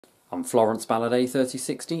I'm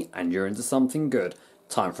FlorenceBallardA3060 and you're into something good.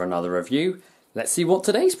 Time for another review. Let's see what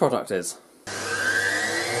today's product is.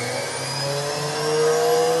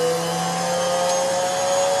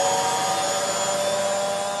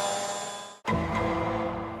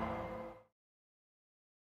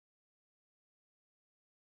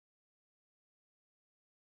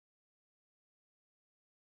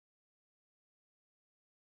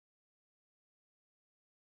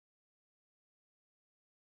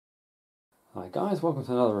 Hi guys, welcome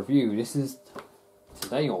to another review. This is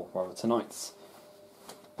today, or rather tonight's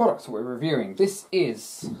product we're reviewing. This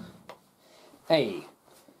is a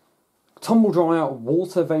tumble dryer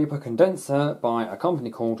water vapor condenser by a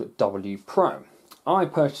company called WPro. I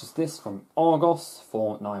purchased this from Argos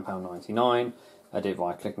for £9.99. I did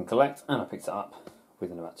via click and collect and I picked it up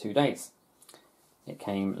within about 2 days. It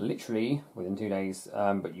came literally within 2 days,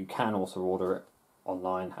 but you can also order it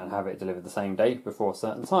online and have it delivered the same day before a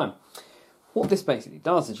certain time. What this basically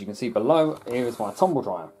does, as you can see below, here is my tumble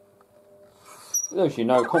dryer. As you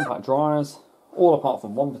know, compact dryers, all apart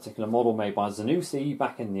from one particular model made by Zanussi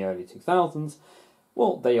back in the early 2000s,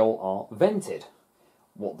 well, they all are vented.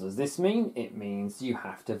 What does this mean? It means you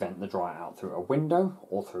have to vent the dryer out through a window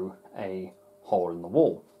or through a hole in the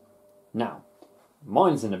wall. Now,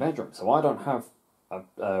 mine's in the bedroom, so I don't have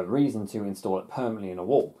a reason to install it permanently in a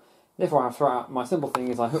wall. Therefore, I have to throw out, my simple thing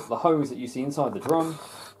is I hook the hose that you see inside the drum,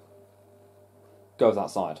 goes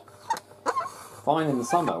outside. Fine in the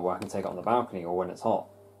summer where I can take it on the balcony or when it's hot,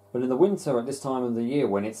 but in the winter at this time of the year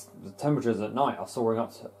when the temperatures at night are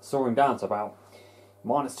soaring down to about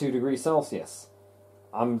 -2 degrees Celsius,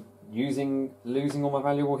 I'm losing all my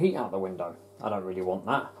valuable heat out the window. I don't really want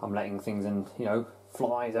that. I'm letting things in,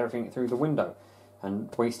 flies, everything through the window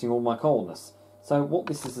and wasting all my coldness. So what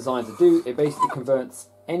this is designed to do, it basically converts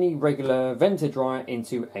any regular vented dryer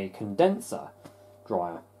into a condenser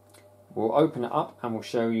dryer. We'll open it up and we'll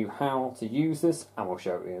show you how to use this, and we'll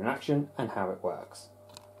show you in action and how it works.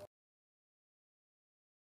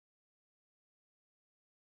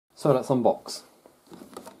 So let's unbox.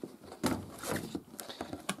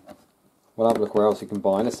 We'll have a look where else you can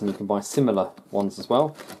buy this, and you can buy similar ones as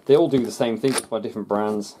well. They all do the same thing by different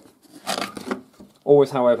brands.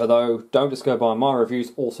 Always, however, though, don't just go by my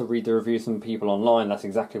reviews, also read the reviews from people online. That's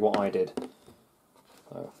exactly what I did.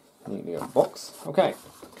 So, neatly open box. Okay.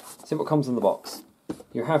 See what comes in the box.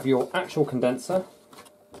 You have your actual condenser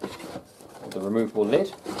with the removable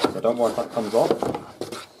lid, so don't worry if that comes off.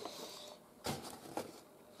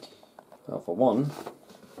 Well, for one,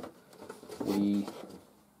 we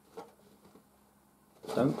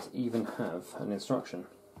don't even have an instruction.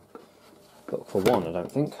 But for one, I don't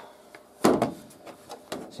think.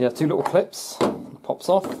 So you have two little clips, it pops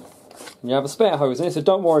off, and you have a spare hose in it, so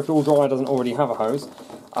don't worry if your dryer doesn't already have a hose.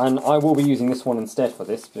 And I will be using this one instead for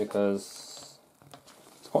this because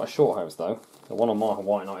it's quite a short hose though. The one on my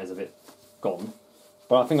White Knight is a bit gone,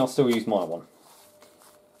 but I think I'll still use my one.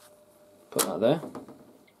 Put that there.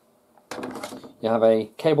 You have a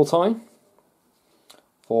cable tie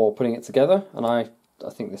for putting it together, and I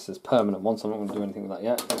think this is permanent one, so I'm not going to do anything with that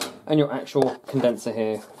yet. And your actual condenser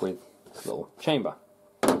here with a little chamber.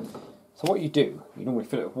 So what you do, you normally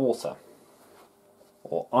fill it with water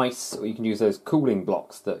or ice, or you can use those cooling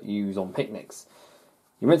blocks that you use on picnics.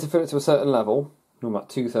 You're meant to fill it to a certain level, normally about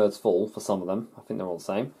 2/3 full for some of them. I think they're all the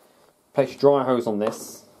same. Place your dryer hose on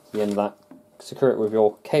this, the end of that, secure it with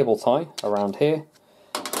your cable tie around here,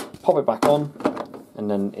 pop it back on, and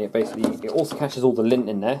then it also catches all the lint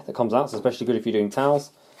in there that comes out, so especially good if you're doing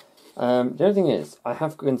towels. The only thing is, I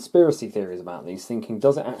have conspiracy theories about these, thinking,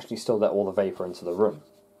 does it actually still let all the vapour into the room?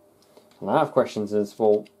 And I have questions as,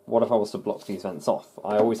 well, what if I was to block these vents off?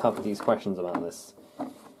 I always have these questions about this.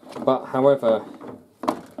 But, however,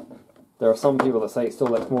 there are some people that say it still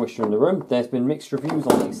lets moisture in the room. There's been mixed reviews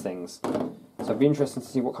on these things. So it'd be interesting to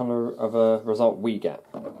see what kind of a result we get.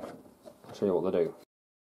 I'll show you what they do.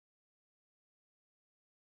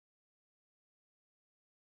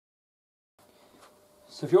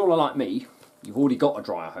 So if you're like me, you've already got a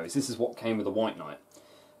dryer hose. This is what came with the White Knight.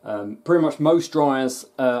 Pretty much most dryers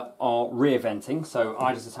are rear venting, so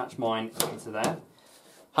I just attach mine into there.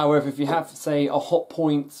 However, if you have, say, a Hot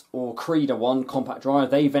Point or Creeder one, compact dryer,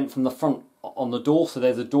 they vent from the front on the door, so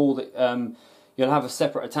there's a door that you'll have a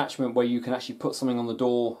separate attachment where you can actually put something on the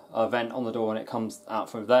door, a vent on the door, and it comes out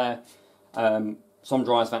from there. Some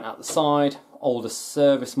dryers vent out the side, older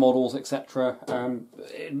service models, etc.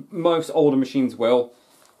 Most older machines will.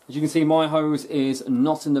 As you can see, my hose is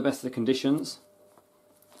not in the best of conditions.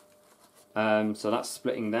 So that's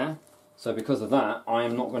splitting there. So because of that, I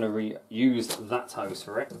am not going to reuse that hose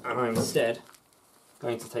for it, and I'm instead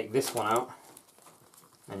going to take this one out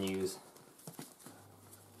and use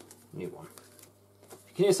new one. If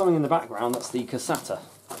you can hear something in the background, that's the cassette.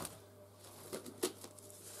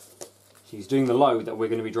 She's doing the load that we're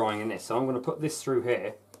going to be drying in this. So I'm going to put this through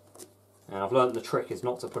here, and I've learned the trick is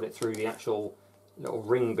not to put it through the actual little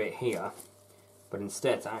ring bit here, but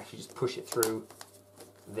instead to actually just push it through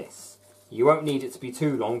this. You won't need it to be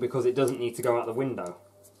too long because it doesn't need to go out the window.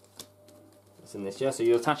 It's in this, yeah. So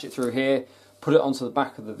you attach it through here, put it onto the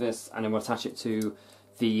back of this, and then we'll attach it to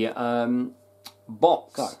the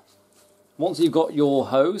box. So, once you've got your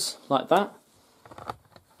hose like that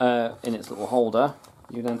in its little holder,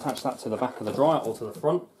 you then attach that to the back of the dryer or to the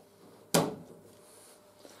front.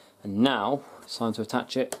 And now it's time to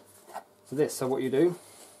attach it to this. So what you do,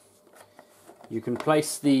 you can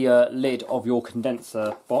place the lid of your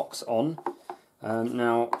condenser box on.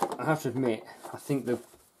 Now I have to admit, I think the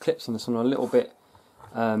clips on this one are a little bit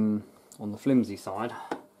on the flimsy side,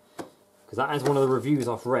 because that is one of the reviews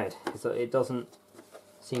I've read, is that it doesn't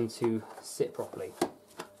seem to sit properly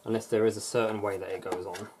unless there is a certain way that it goes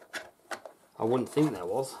on. I wouldn't think there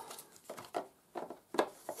was.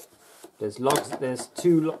 There's lugs. There's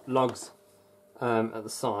two lugs at the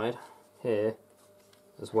side here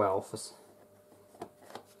as well.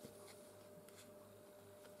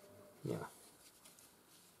 Yeah.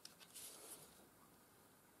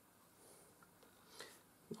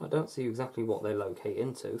 I don't see exactly what they locate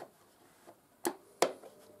into.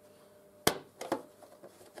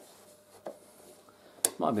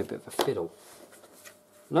 Might be a bit of a fiddle.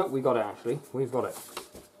 No, we got it actually. We've got it.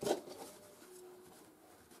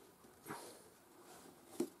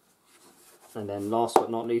 And then last but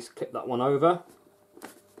not least, clip that one over.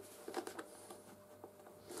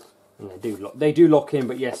 And they do lock in,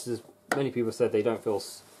 but yes, as many people said, they don't feel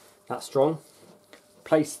that strong.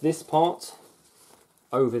 Place this part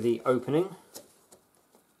over the opening.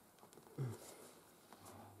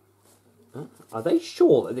 Are they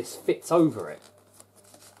sure that this fits over it?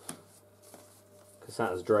 Because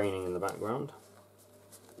that is draining in the background.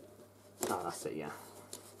 Ah, that's it, yeah.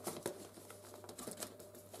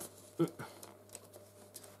 Okay,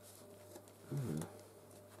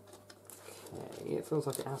 it feels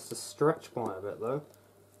like it has to stretch quite a bit though.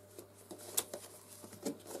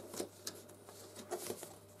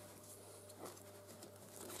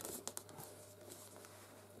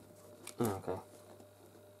 Okay.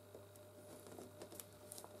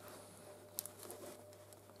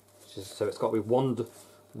 So it's got to be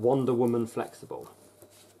Wonder Woman flexible.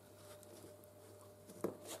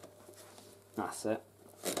 That's it.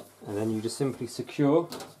 And then you just simply secure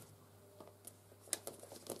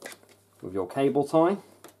with your cable tie.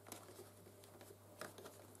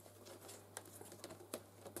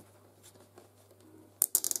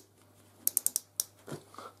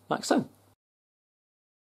 Like so.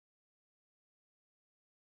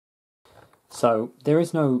 So there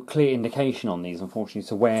is no clear indication on these, unfortunately,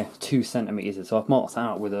 to where 2 centimeters is. So I've marked that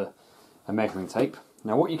out with a measuring tape.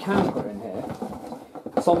 Now what you can put in here,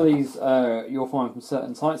 some of these you'll find from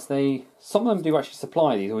certain sites, some of them do actually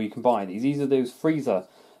supply these, or you can buy these. These are those freezer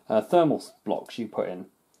thermal blocks you put in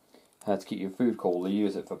to keep your food cool. They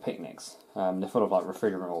use it for picnics. They're full of like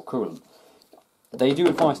refrigerant or coolant. They do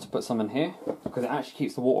advise to put some in here because it actually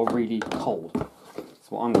keeps the water really cold.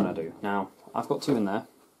 That's what I'm going to do. Now I've got 2 in there.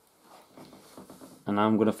 And now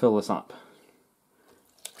I'm going to fill this up.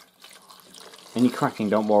 Any cracking,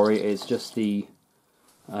 don't worry, it's just the,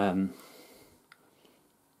 yeah.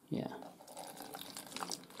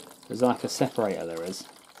 There's like a separator there is.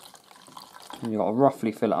 And you've got to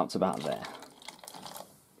roughly fill it up to about there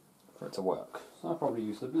for it to work. So I probably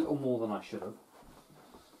used a little more than I should have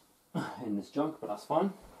in this jug, but that's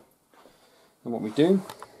fine. And what we do,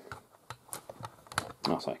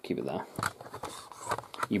 oh sorry, keep it there.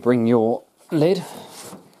 You bring your lid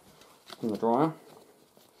from the dryer.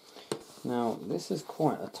 Now this is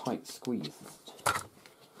quite a tight squeeze.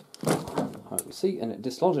 You see, and it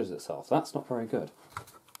dislodges itself. That's not very good.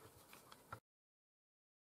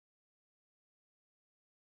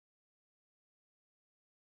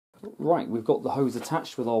 Right, we've got the hose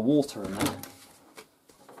attached with our water in there.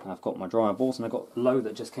 And I've got my dryer balls, and I've got low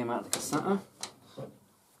that just came out of the cassette.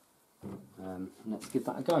 Let's give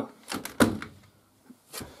that a go.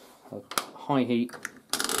 High heat,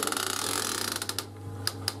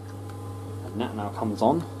 and that now comes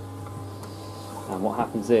on, and what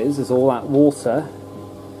happens is all that water,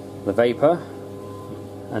 the vapour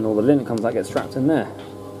and all the lint comes out, gets trapped in there.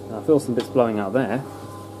 And I feel some bits blowing out there.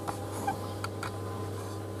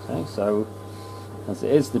 Okay, so as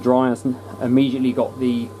it is, the dryer's immediately got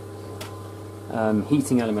the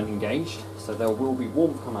heating element engaged, so there will be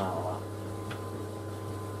warmth coming out of that.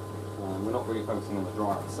 we're not really focusing on the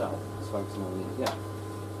dryer itself, it's focusing on the, yeah.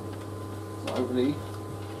 So hopefully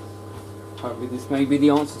this may be the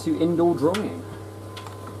answer to indoor drying.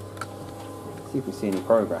 See if we see any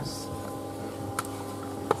progress.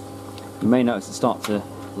 You may notice it start to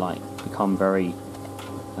like become very,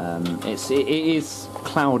 it is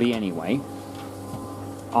cloudy anyway.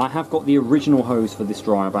 I have got the original hose for this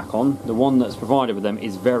dryer back on. The one that's provided with them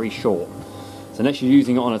is very short. So unless you're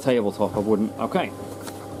using it on a tabletop, I wouldn't. Okay.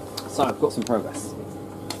 So I've got some progress.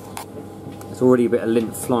 There's already a bit of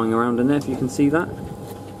lint flying around in there, if you can see that.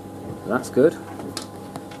 That's good.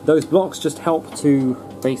 Those blocks just help to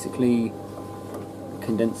basically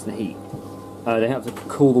condense the heat. They help to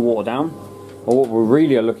cool the water down. But what we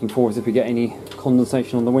really are looking for is if we get any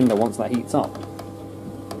condensation on the window once that heats up.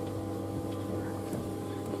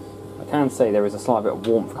 I can say there is a slight bit of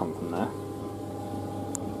warmth coming from there.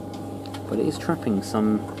 But it is trapping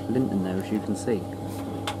some lint in there, as you can see.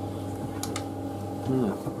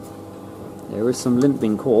 Yeah. There is some lint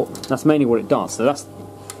being caught. That's mainly what it does. So that's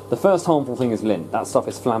the first harmful thing is lint. That stuff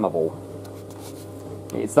is flammable.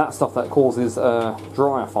 It's that stuff that causes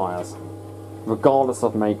dryer fires, regardless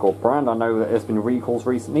of make or brand. I know that there's been recalls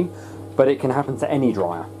recently, but it can happen to any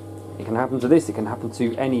dryer. It can happen to this, it can happen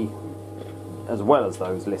to any, as well as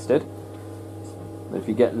those listed. But if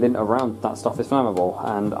you get lint around, that stuff is flammable.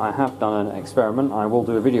 And I have done an experiment. I will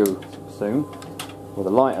do a video soon with a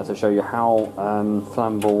lighter to show you how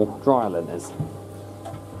flammable dryer lint is.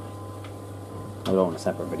 I'll go on a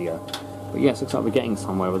separate video. But yes, looks like we're getting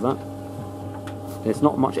somewhere with that. There's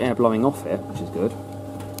not much air blowing off it, which is good.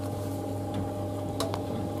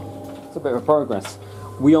 It's a bit of progress.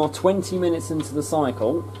 We are 20 minutes into the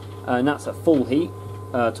cycle, and that's at full heat,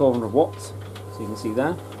 1200 watts, so you can see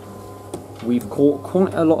there. We've caught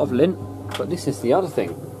quite a lot of lint, but this is the other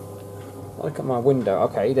thing. Look at my window.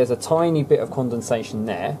 Okay, there's a tiny bit of condensation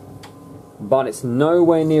there, but it's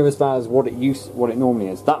nowhere near as bad as what it normally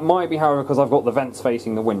is. That might be, however, because I've got the vents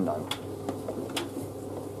facing the window.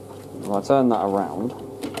 If I turn that around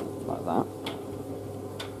like that,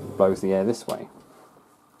 it blows the air this way.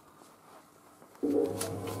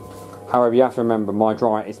 However, you have to remember my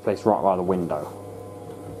dryer is placed right by the window.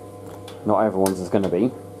 Not everyone's is going to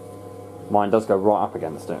be. Mine does go right up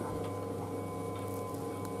against it.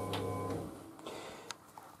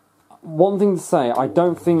 One thing to say, I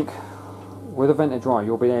don't think with a vented dryer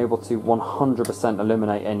you'll be able to 100%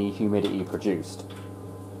 eliminate any humidity produced.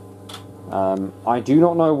 I do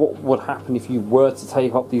not know what would happen if you were to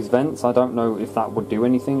tape up these vents. I don't know if that would do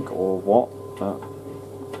anything or what. But,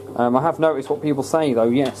 I have noticed what people say though,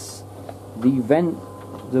 yes.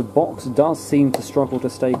 The box does seem to struggle to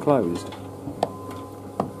stay closed.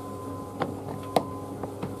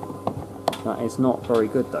 That is not very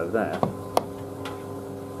good though there.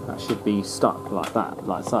 That should be stuck like that,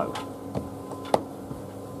 like so.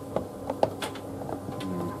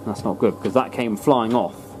 That's not good, because that came flying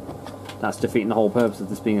off. That's defeating the whole purpose of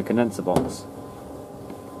this being a condenser box.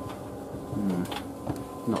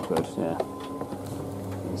 Not good, yeah.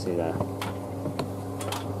 You can see there.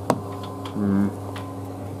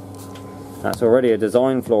 That's already a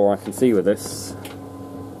design flaw I can see with this.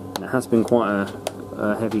 It has been quite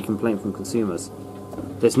a heavy complaint from consumers.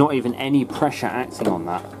 There's not even any pressure acting on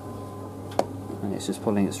that, and it's just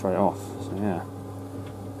pulling it straight off. So yeah,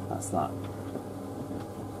 that's that.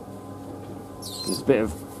 There's a bit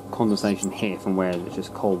of condensation here from where it's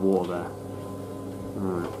just cold water there.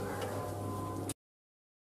 Right.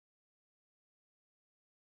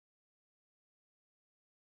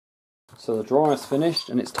 So the dryer's finished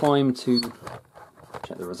and it's time to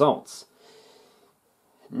check the results.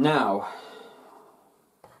 Now,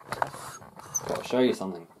 got to show you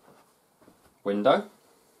something. Window.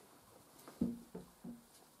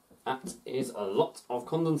 That is a lot of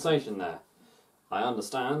condensation there. I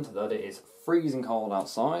understand that it is freezing cold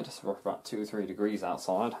outside, so we're about 2 or 3 degrees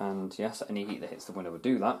outside, and yes, any heat that hits the window would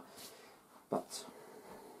do that. But,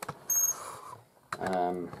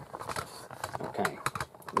 okay,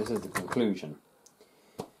 this is the conclusion.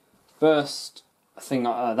 First thing,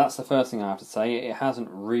 that's the first thing I have to say. It hasn't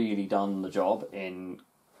really done the job in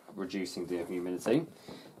reducing the humidity.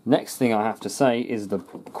 Next thing I have to say is the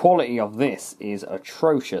quality of this is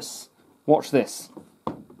atrocious. Watch this.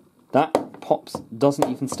 That pops doesn't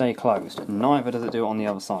even stay closed. Neither does it do it on the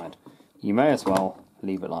other side. You may as well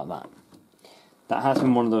leave it like that. That has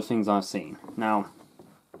been one of the things I've seen. Now,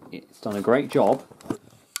 it's done a great job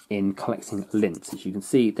in collecting lint. As you can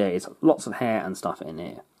see, there is lots of hair and stuff in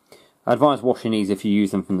here. I advise washing these if you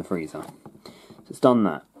use them from the freezer. So it's done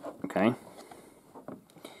that, okay?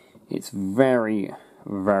 It's very,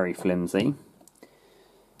 very flimsy.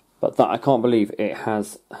 But that I can't believe it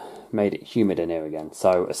has made it humid in here again.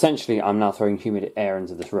 So essentially I'm now throwing humid air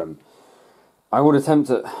into this room. I would attempt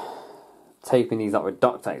at taping these up with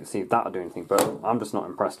duct tape to see if that will do anything, but I'm just not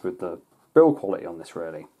impressed with the build quality on this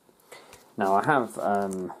really. Now I have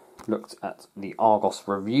looked at the Argos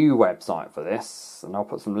review website for this, and I'll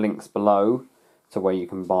put some links below to where you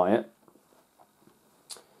can buy it.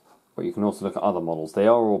 But you can also look at other models. They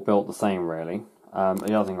are all built the same really.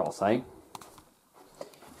 The other thing I'll say,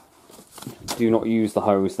 do not use the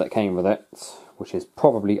hose that came with it, which is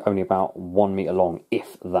probably only about 1 meter long,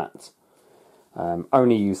 if that.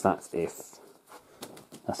 Only use that if,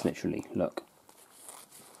 that's literally, look.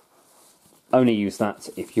 Only use that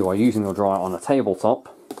if you are using your dryer on a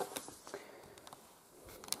tabletop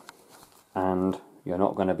and you're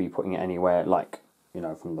not going to be putting it anywhere like, you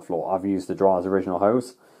know, from the floor. I've used the dryer's original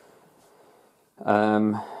hose.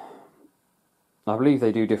 I believe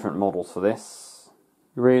they do different models for this.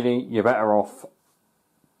 Really, you're better off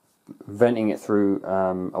venting it through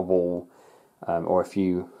a wall, or if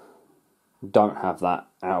you don't have that,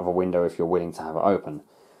 out of a window if you're willing to have it open.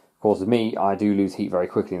 Of course, with me, I do lose heat very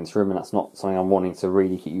quickly in this room, and that's not something I'm wanting to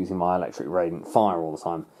really keep using my electric radiant fire all the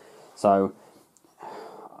time. So,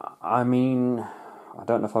 I mean, I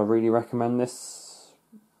don't know if I really recommend this.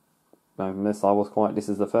 This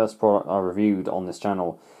is the first product I reviewed on this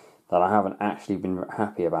channel that I haven't actually been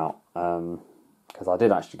happy about, because I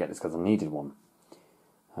did actually get this because I needed one.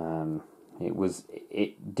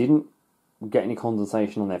 It didn't get any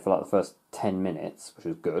condensation on there for like the first 10 minutes, which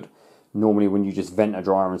was good. Normally when you just vent a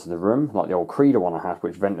dryer into the room, like the old Creeder one I had,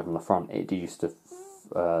 which vented from the front, it used to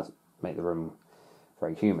make the room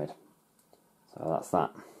very humid. So that's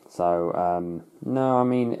that. So, no, I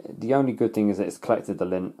mean, the only good thing is that it's collected the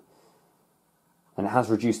lint, and it has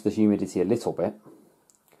reduced the humidity a little bit,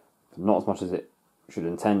 but not as much as it should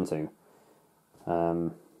intend to.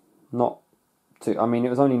 Not too, I mean, it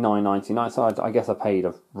was only £9.99, so I guess I paid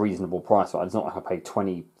a reasonable price for it. It's not like I paid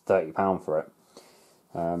 £20–30 for it.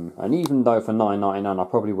 And even though for £9.99 I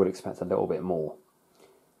probably would expect a little bit more.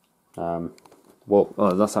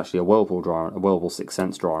 That's actually a Whirlpool dryer, a Whirlpool 6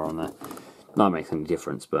 cents dryer on there. That makes any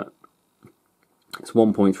difference, but it's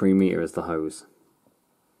 1.3 meter as the hose.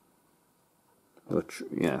 Which,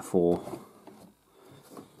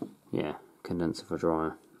 condenser for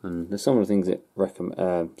dryer. And there's some of the things that some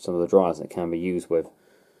of the dryers that can be used with.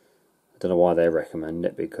 I don't know why they recommend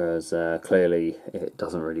it, because clearly it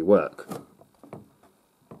doesn't really work.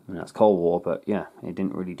 And that's cold water, but yeah, it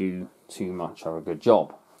didn't really do too much of a good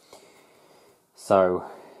job. So,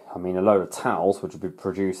 I mean, a load of towels, which would be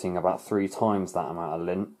producing about 3 times that amount of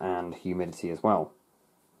lint and humidity as well.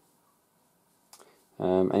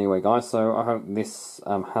 Anyway, guys, so I hope this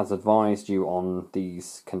has advised you on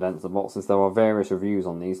these condenser boxes. There are various reviews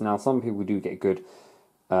on these. Now, some people do get good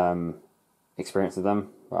experience with them,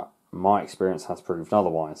 but my experience has proved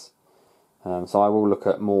otherwise. So I will look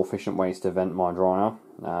at more efficient ways to vent my dryer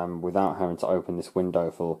without having to open this window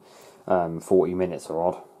for 40 minutes or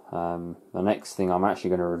odd. The next thing, I'm actually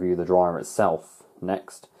going to review the dryer itself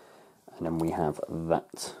next, and then we have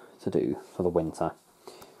that to do for the winter.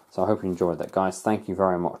 So I hope you enjoyed that, guys. Thank you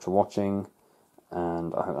very much for watching,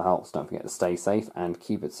 and I hope that helps. Don't forget to stay safe and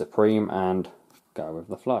keep it supreme and go with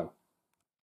the flow.